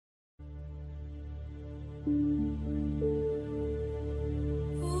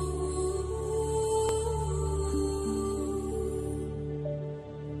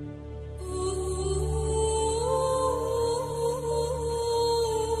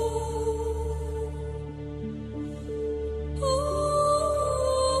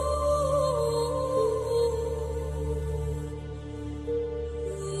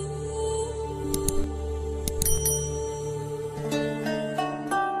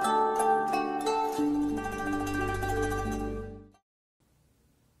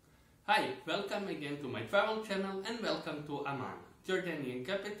Hi, welcome again to my travel channel and welcome to Amman, Jordanian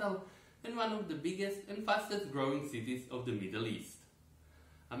capital and one of the biggest and fastest growing cities of the Middle East.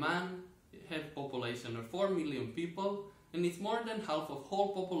 Amman has a population of 4 million people and is more than half of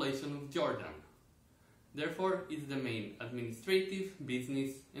whole population of Jordan. Therefore, it's the main administrative,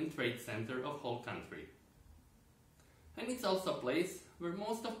 business and trade center of whole country. And it's also a place where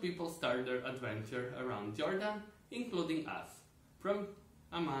most of people start their adventure around Jordan, including us, from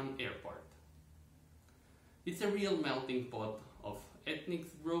Amman airport. It's a real melting pot of ethnic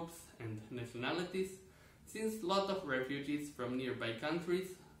groups and nationalities, since a lot of refugees from nearby countries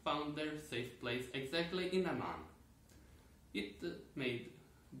found their safe place exactly in Amman. It made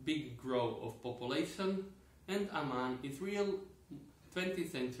big growth of population, and Amman is real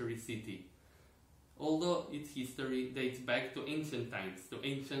 20th century city, although its history dates back to ancient times, to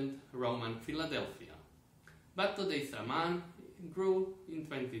ancient Roman Philadelphia. But today's Amman grew in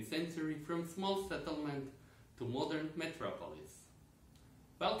 20th century from small settlement to modern metropolis.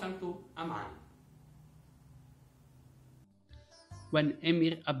 Welcome to Amman. When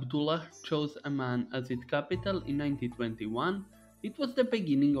Emir Abdullah chose Amman as its capital in 1921, it was the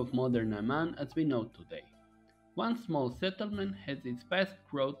beginning of modern Amman as we know today. One small settlement has its fast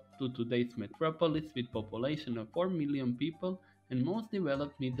growth to today's metropolis with population of 4 million people and most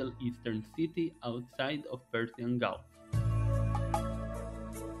developed Middle Eastern city outside of Persian Gulf.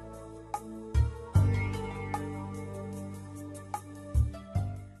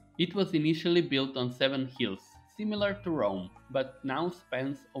 It was initially built on 7 hills, similar to Rome, but now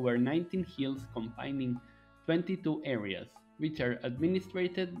spans over 19 hills combining 22 areas, which are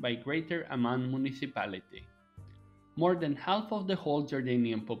administered by Greater Amman municipality. More than half of the whole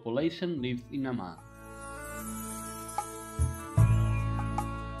Jordanian population lives in Amman.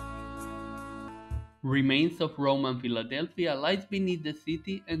 Remains of Roman Philadelphia lies beneath the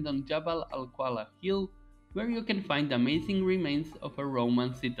city and on Jabal al-Qala hill, where you can find amazing remains of a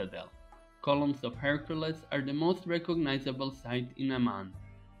Roman citadel. Columns of Hercules are the most recognizable site in Amman,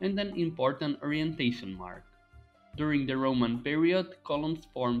 and an important orientation mark. During the Roman period, columns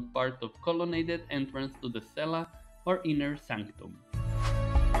formed part of colonnaded entrance to the cella or inner sanctum.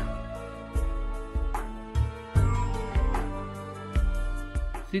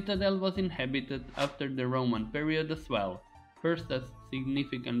 Citadel was inhabited after the Roman period as well, first as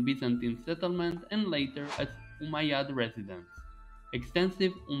significant Byzantine settlement and later as Umayyad residence.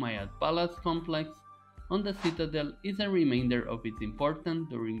 Extensive Umayyad palace complex on the citadel is a remainder of its importance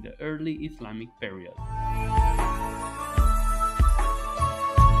during the early Islamic period.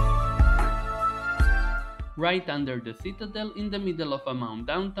 Right under the citadel in the middle of Amman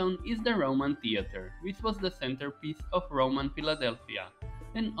downtown is the Roman theatre, which was the centerpiece of Roman Philadelphia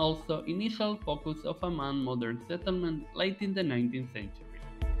and also initial focus of Amman modern settlement late in the 19th century.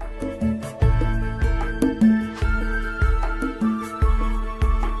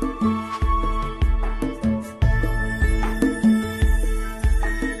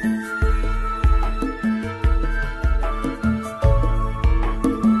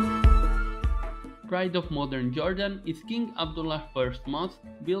 Pride of modern Jordan is King Abdullah I's mosque,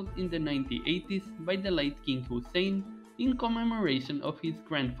 built in the 1980s by the late King Hussein in commemoration of his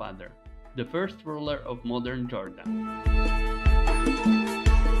grandfather, the first ruler of modern Jordan.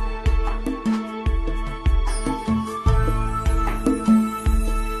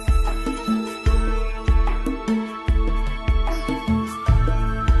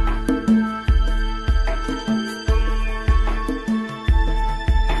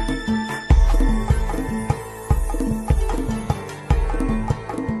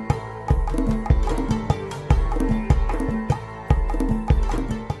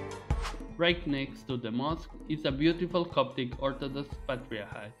 Right next to the mosque is a beautiful Coptic Orthodox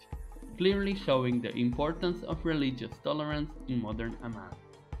patriarchate, clearly showing the importance of religious tolerance in modern Amman.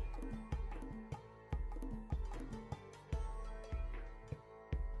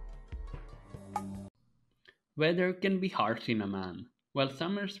 Weather can be harsh in Amman. While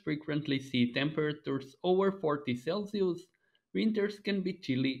summers frequently see temperatures over 40 Celsius, winters can be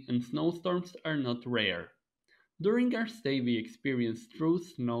chilly and snowstorms are not rare. During our stay we experienced true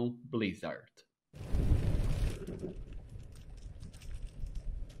snow blizzard.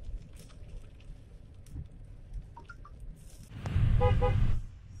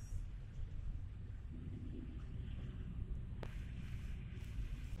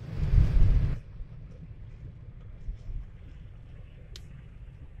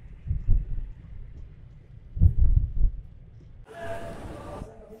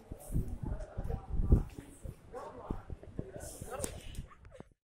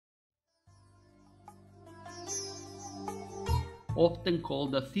 Often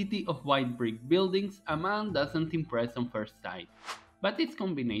called a city of white brick buildings, Amman doesn't impress on first sight. But its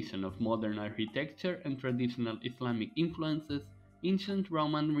combination of modern architecture and traditional Islamic influences, ancient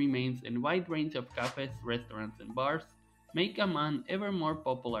Roman remains, and wide range of cafes, restaurants, and bars make Amman ever more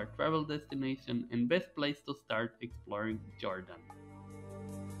popular travel destination and best place to start exploring Jordan.